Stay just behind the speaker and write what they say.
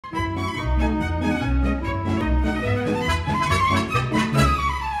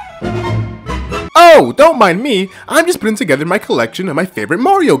Oh, don't mind me, I'm just putting together my collection of my favorite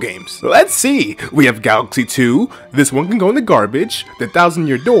Mario games. Let's see, we have Galaxy 2, this one can go in the garbage, The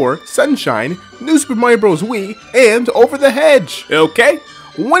 1,000-Year Door, Sunshine, New Super Mario Bros. Wii, and Over the Hedge. Okay,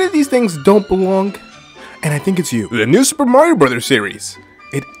 one of these things don't belong, and I think it's you. The New Super Mario Bros. Series.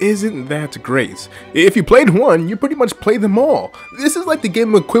 It isn't that great. If you played one, you pretty much played them all. This is like the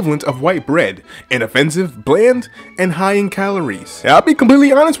game equivalent of white bread, inoffensive, bland, and high in calories. I'll be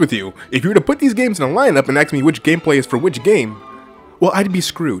completely honest with you, if you were to put these games in a lineup and ask me which gameplay is for which game, well, I'd be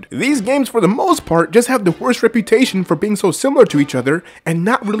screwed. These games, for the most part, just have the worst reputation for being so similar to each other and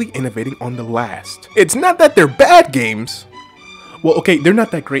not really innovating on the last. It's not that they're bad games. Well, okay, they're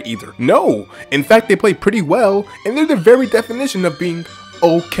not that great either. No, in fact, they play pretty well, and they're the very definition of being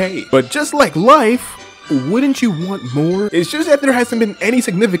okay. But just like life, wouldn't you want more? It's just that there hasn't been any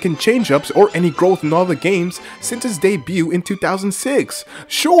significant change-ups or any growth in all the games since its debut in 2006.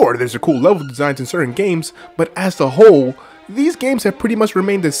 Sure, there's a cool level designs in certain games, but as a whole, these games have pretty much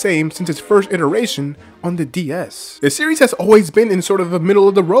remained the same since its first iteration on the DS. The series has always been in sort of the middle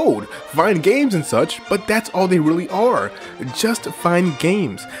of the road, fine games and such, but that's all they really are, just fine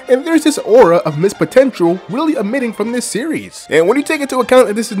games. And there's this aura of missed potential really emitting from this series. And when you take into account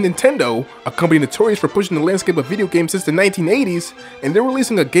that this is Nintendo, a company notorious for pushing the landscape of video games since the 1980s, and they're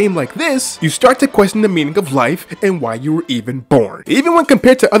releasing a game like this, you start to question the meaning of life and why you were even born. Even when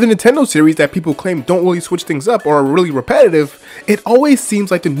compared to other Nintendo series that people claim don't really switch things up or are really repetitive, it always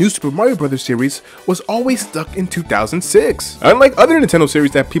seems like the New Super Mario Bros. Series was always stuck in 2006. Unlike other Nintendo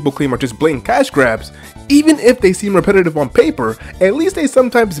series that people claim are just blatant cash grabs, even if they seem repetitive on paper, at least they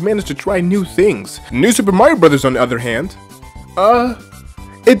sometimes manage to try new things. New Super Mario Bros. On the other hand,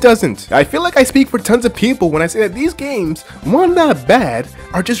 it doesn't. I feel like I speak for tons of people when I say that these games, while not bad,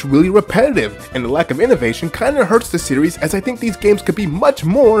 are just really repetitive, and the lack of innovation kinda hurts the series, as I think these games could be much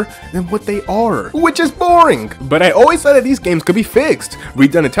more than what they are, which is boring. But I always thought that these games could be fixed,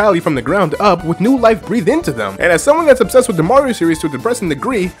 redone entirely from the ground up with new life breathed into them. And as someone that's obsessed with the Mario series to a depressing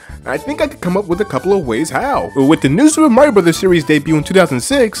degree, I think I could come up with a couple of ways how. With the New Super Mario Bros. Series debut in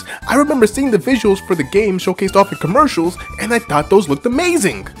 2006, I remember seeing the visuals for the game showcased off in commercials, and I thought those looked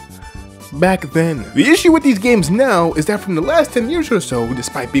amazing back then. The issue with these games now is that from the last 10 years or so,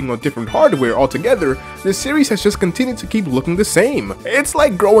 despite being on different hardware altogether, the series has just continued to keep looking the same. It's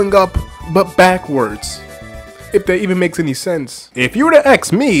like growing up, but backwards. If that even makes any sense. If you were to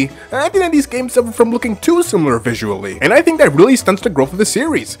ask me, I think that these games suffer from looking too similar visually, and I think that really stunts the growth of the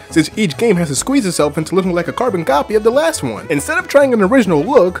series, since each game has to squeeze itself into looking like a carbon copy of the last one. Instead of trying an original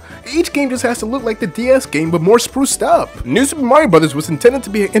look, each game just has to look like the DS game but more spruced up. New Super Mario Bros. Was intended to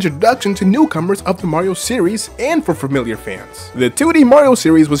be an introduction to newcomers of the Mario series and for familiar fans. The 2D Mario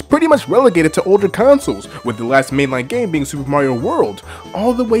series was pretty much relegated to older consoles, with the last mainline game being Super Mario World,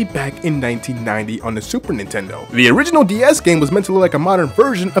 all the way back in 1990 on the Super Nintendo. The original DS game was meant to look like a modern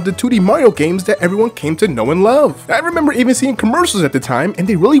version of the 2D Mario games that everyone came to know and love. I remember even seeing commercials at the time, and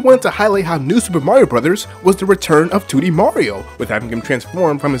they really wanted to highlight how New Super Mario Bros. Was the return of 2D Mario, with having him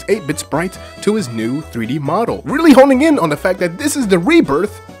transform from his 8-bit sprite to his new 3D model. Really honing in on the fact that this is the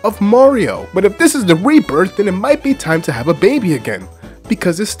rebirth of Mario. But if this is the rebirth, then it might be time to have a baby again,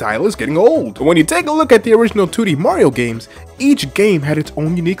 because his style is getting old. When you take a look at the original 2D Mario games, each game had its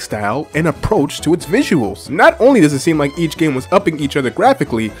own unique style and approach to its visuals. Not only does it seem like each game was upping each other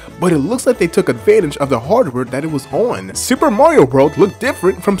graphically, but it looks like they took advantage of the hardware that it was on. Super Mario World looked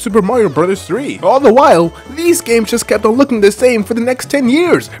different from Super Mario Bros. 3. All the while, these games just kept on looking the same for the next 10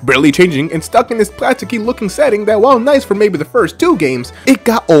 years, barely changing and stuck in this plasticky looking setting that, while nice for maybe the first 2 games, it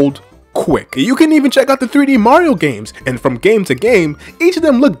got old quick. You can even check out the 3D Mario games, and from game to game, each of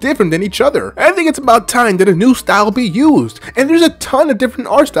them look different than each other. I think it's about time that a new style be used, and there's a ton of different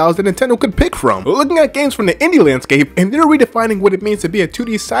art styles that Nintendo could pick from. We're looking at games from the indie landscape, and they're redefining what it means to be a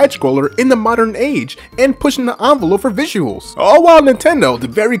 2D side-scroller in the modern age, and pushing the envelope for visuals. All while Nintendo, the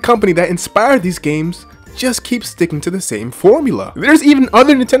very company that inspired these games, just keep sticking to the same formula. There's even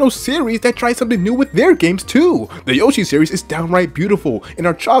other Nintendo series that try something new with their games too. The Yoshi series is downright beautiful and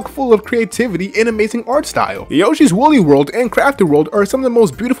are chock full of creativity and amazing art style. Yoshi's Woolly World and Crafted World are some of the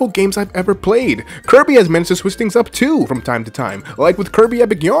most beautiful games I've ever played. Kirby has managed to switch things up too from time to time, like with Kirby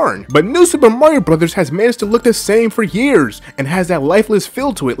Epic Yarn. But New Super Mario Bros. Has managed to look the same for years and has that lifeless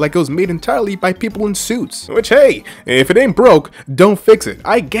feel to it, like it was made entirely by people in suits. Which, hey, if it ain't broke, don't fix it.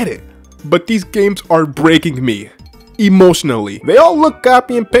 I get it. But these games are breaking me emotionally. They all look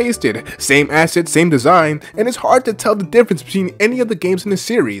copy and pasted, same assets, same design, and it's hard to tell the difference between any of the games in the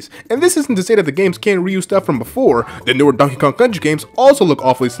series. And this isn't to say that the games can't reuse stuff from before. The newer Donkey Kong Country games also look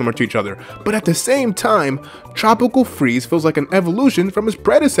awfully similar to each other, but at the same time, Tropical Freeze feels like an evolution from its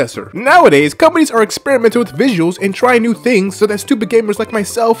predecessor. Nowadays, companies are experimenting with visuals and trying new things so that stupid gamers like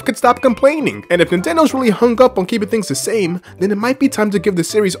myself could stop complaining. And if Nintendo's really hung up on keeping things the same, then it might be time to give the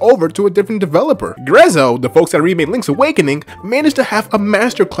series over to a different developer. Grezzo, the folks that remade Link's Awakening, managed to have a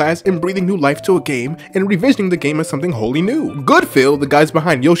masterclass in breathing new life to a game and revisioning the game as something wholly new. Goodfill, the guys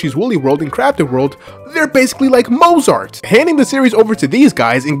behind Yoshi's Woolly World and Crafted World, they're basically like Mozart. Handing the series over to these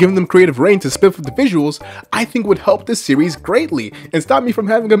guys and giving them creative reign to spiff with the visuals, I think would help this series greatly and stop me from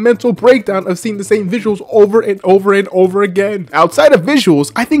having a mental breakdown of seeing the same visuals over and over and over again. Outside of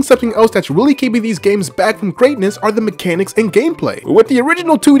visuals, I think something else that's really keeping these games back from greatness are the mechanics and gameplay. With the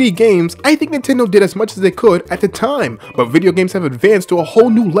original 2D games, I think Nintendo did as much as they could at the time, but video games have advanced to a whole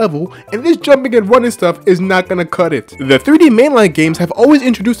new level, and this jumping and running stuff is not gonna cut it. The 3D mainline games have always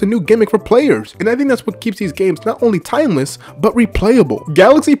introduced a new gimmick for players, and I think that's what keeps these games not only timeless, but replayable.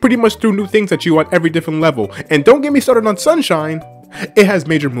 Galaxy pretty much threw new things at you on every different level, and don't get me started on Sunshine. It has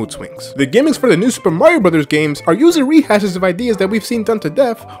major mood swings. The gimmicks for the new Super Mario Bros. Games are usually rehashes of ideas that we've seen done to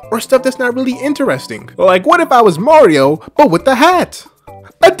death, or stuff that's not really interesting. Like, what if I was Mario, but with the hat?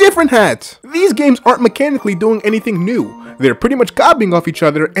 A different hat! These games aren't mechanically doing anything new. They're pretty much copying off each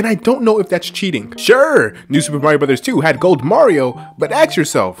other, and I don't know if that's cheating. Sure, New Super Mario Bros. 2 had Gold Mario, but ask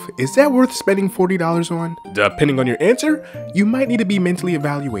yourself, is that worth spending $40 on? Depending on your answer, you might need to be mentally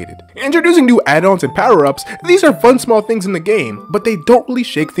evaluated. Introducing new add-ons and power-ups, these are fun small things in the game, but they don't really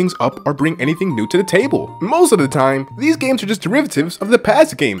shake things up or bring anything new to the table. Most of the time, these games are just derivatives of the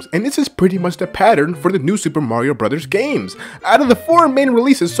past games, and this is pretty much the pattern for the new Super Mario Bros. Games. Out of the 4 main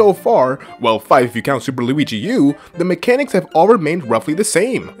releases so far, well 5 if you count Super Luigi U, the mechanics have all remained roughly the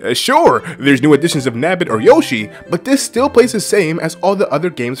same. Sure, there's new additions of Nabbit or Yoshi, but this still plays the same as all the other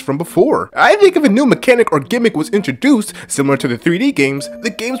games from before. I think if a new mechanic or gimmick was introduced, similar to the 3D games, the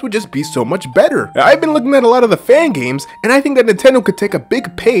games would just be so much better. I've been looking at a lot of the fan games, and I think that Nintendo could take a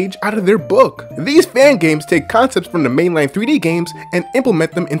big page out of their book. These fan games take concepts from the mainline 3D games and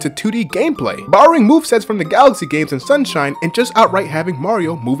implement them into 2D gameplay, borrowing movesets from the Galaxy games and Sunshine and just outright having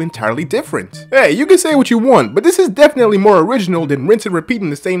Mario move entirely different. Hey, you can say what you want, but this is definitely more original than rinse and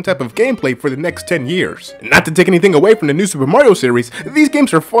repeating the same type of gameplay for the next 10 years. Not to take anything away from the new Super Mario series, these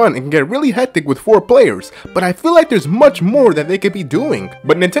games are fun and can get really hectic with 4 players, but I feel like there's much more that they could be doing.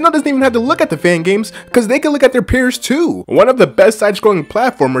 But Nintendo doesn't even have to look at the fan games, because they can look at their peers too. One of the best side-scrolling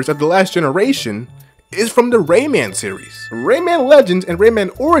platformers of the last generation is from the Rayman series. Rayman Legends and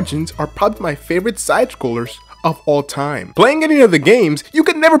Rayman Origins are probably my favorite side-scrollers of all time. Playing any of the games, you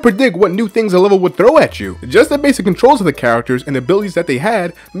could never predict what new things a level would throw at you. Just the basic controls of the characters and abilities that they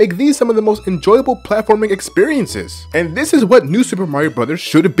had make these some of the most enjoyable platforming experiences. And this is what New Super Mario Bros.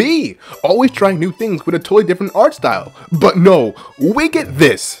 Should be. Always trying new things with a totally different art style. But no, we get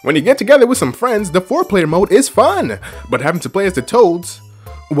this. When you get together with some friends, the 4-player mode is fun. But having to play as the Toads,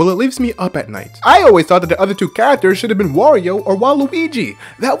 well, it leaves me up at night. I always thought that the other 2 characters should have been Wario or Waluigi.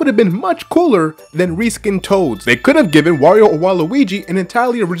 That would have been much cooler than reskinned Toads. They could have given Wario or Waluigi an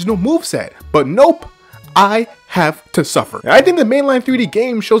entirely original moveset, but nope, I have to suffer. I think the mainline 3D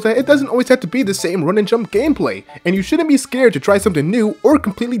game shows that it doesn't always have to be the same run and jump gameplay, and you shouldn't be scared to try something new or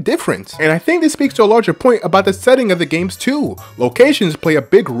completely different. And I think this speaks to a larger point about the setting of the games too. Locations play a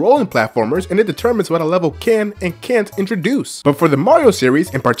big role in platformers, and it determines what a level can and can't introduce. But for the Mario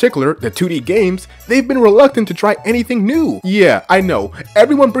series, in particular, the 2D games, they've been reluctant to try anything new. Yeah, I know,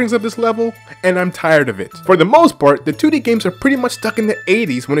 everyone brings up this level, and I'm tired of it. For the most part, the 2D games are pretty much stuck in the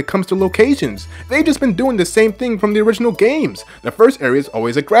 80s when it comes to locations. They've just been doing the same thing from the original games. The first area is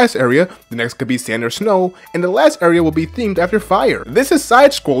always a grass area, the next could be sand or snow, and the last area will be themed after fire. This is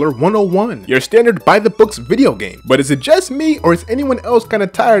Side-Scroller 101, your standard by-the-books video game. But is it just me, or is anyone else kinda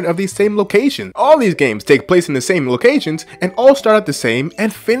tired of these same locations? All these games take place in the same locations, and all start out the same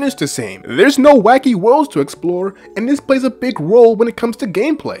and finish the same. There's no wacky worlds to explore, and this plays a big role when it comes to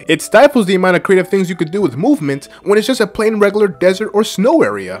gameplay. It stifles the amount of creative things you could do with movement when it's just a plain regular desert or snow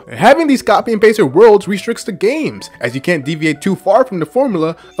area. Having these copy and pasted worlds restricts the games, as you can't deviate too far from the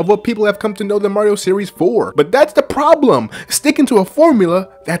formula of what people have come to know the Mario series for. But that's the problem, sticking to a formula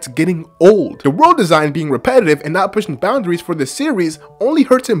that's getting old. The world design being repetitive and not pushing boundaries for the series only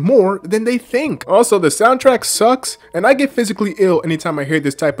hurts it more than they think. Also, the soundtrack sucks, and I get physically ill anytime I hear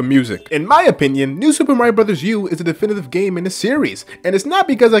this type of music. In my opinion, New Super Mario Bros. U is a definitive game in the series, and it's not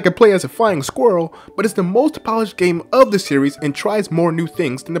because I can play as a flying squirrel, but it's the most polished game of the series and tries more new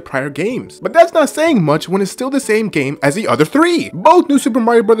things than the prior games. But that's not saying much when it's still still the same game as the other 3. Both New Super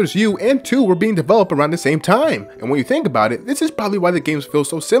Mario Bros. U and 2 were being developed around the same time, and when you think about it, this is probably why the games feel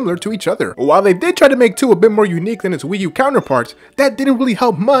so similar to each other. While they did try to make 2 a bit more unique than its Wii U counterparts, that didn't really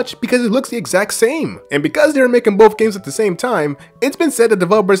help much because it looks the exact same. And because they were making both games at the same time, it's been said that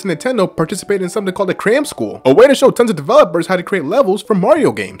developers in Nintendo participated in something called a cram school, a way to show tons of developers how to create levels for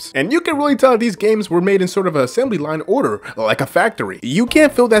Mario games. And you can really tell that these games were made in sort of an assembly line order, like a factory. You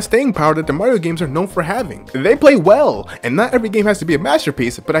can't feel that staying power that the Mario games are known for having. They play well, and not every game has to be a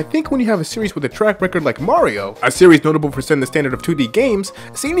masterpiece, but I think when you have a series with a track record like Mario, a series notable for setting the standard of 2D games,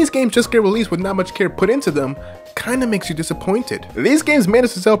 seeing these games just get released with not much care put into them kinda makes you disappointed. These games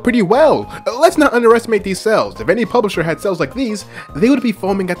managed to sell pretty well. Let's not underestimate these sales. If any publisher had sales like these, they would be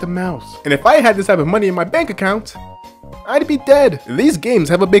foaming at the mouth. And if I had this type of money in my bank account, I'd be dead. These games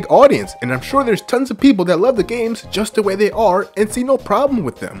have a big audience, and I'm sure there's tons of people that love the games just the way they are and see no problem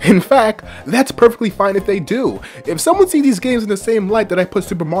with them. In fact, that's perfectly fine if they do. If someone sees these games in the same light that I put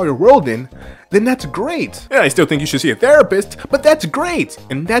Super Mario World in, then that's great. And I still think you should see a therapist, but that's great.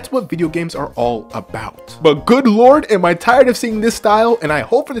 And that's what video games are all about. But good lord, am I tired of seeing this style, and I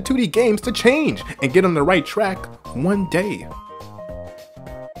hope for the 2D games to change and get on the right track one day.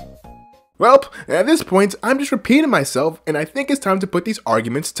 Well, at this point, I'm just repeating myself, and I think it's time to put these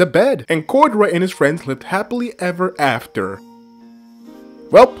arguments to bed. And Corduroy and his friends lived happily ever after.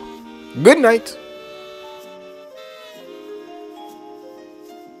 Well, good night.